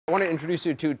I want to introduce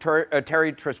you to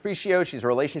Terri Trespicio. She's a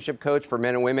relationship coach for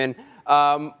men and women.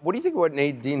 What do you think of what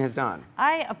Nadine has done?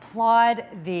 I applaud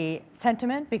the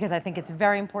sentiment because I think it's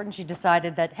very important. She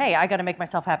decided that, hey, I got to make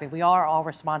myself happy. We are all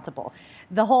responsible.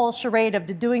 The whole charade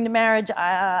of doing the marriage,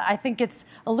 I think it's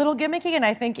a little gimmicky, and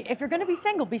I think if you're going to be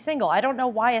single, be single. I don't know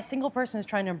why a single person who's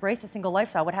trying to embrace a single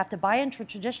lifestyle would have to buy into a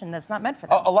tradition that's not meant for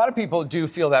them. A lot of people do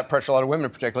feel that pressure. A lot of women,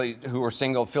 particularly who are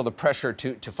single, feel the pressure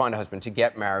to find a husband, to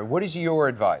get married. What is your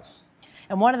advice?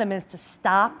 And one of them is to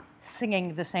stop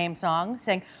singing the same song,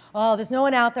 saying, oh, there's no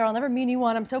one out there, I'll never meet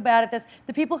anyone, I'm so bad at this.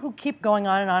 The people who keep going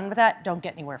on and on with that don't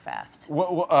get anywhere fast.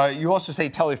 You also say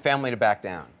tell your family to back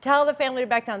down. Tell the family to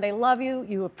back down. They love you,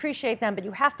 you appreciate them, but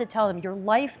you have to tell them your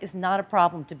life is not a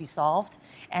problem to be solved,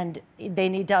 and they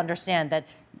need to understand that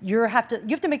you have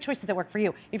to make choices that work for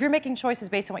you. If you're making choices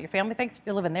based on what your family thinks,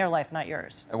 you're living their life, not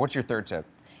yours. And what's your third tip?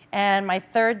 And my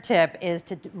third tip is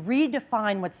to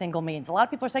redefine what single means. A lot of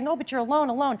people are saying, oh, but you're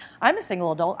alone. I'm a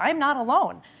single adult. I'm not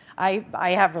alone. I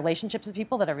have relationships with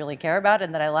people that I really care about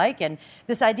and that I like. And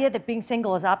this idea that being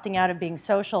single is opting out of being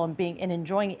social and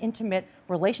enjoying intimate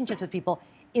relationships with people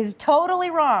is totally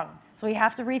wrong. So we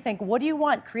have to rethink, what do you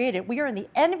want? Create it. We are in the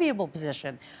enviable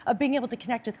position of being able to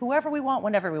connect with whoever we want,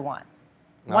 whenever we want.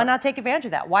 Why not take advantage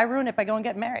of that? Why ruin it by going and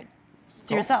getting married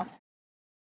to yourself?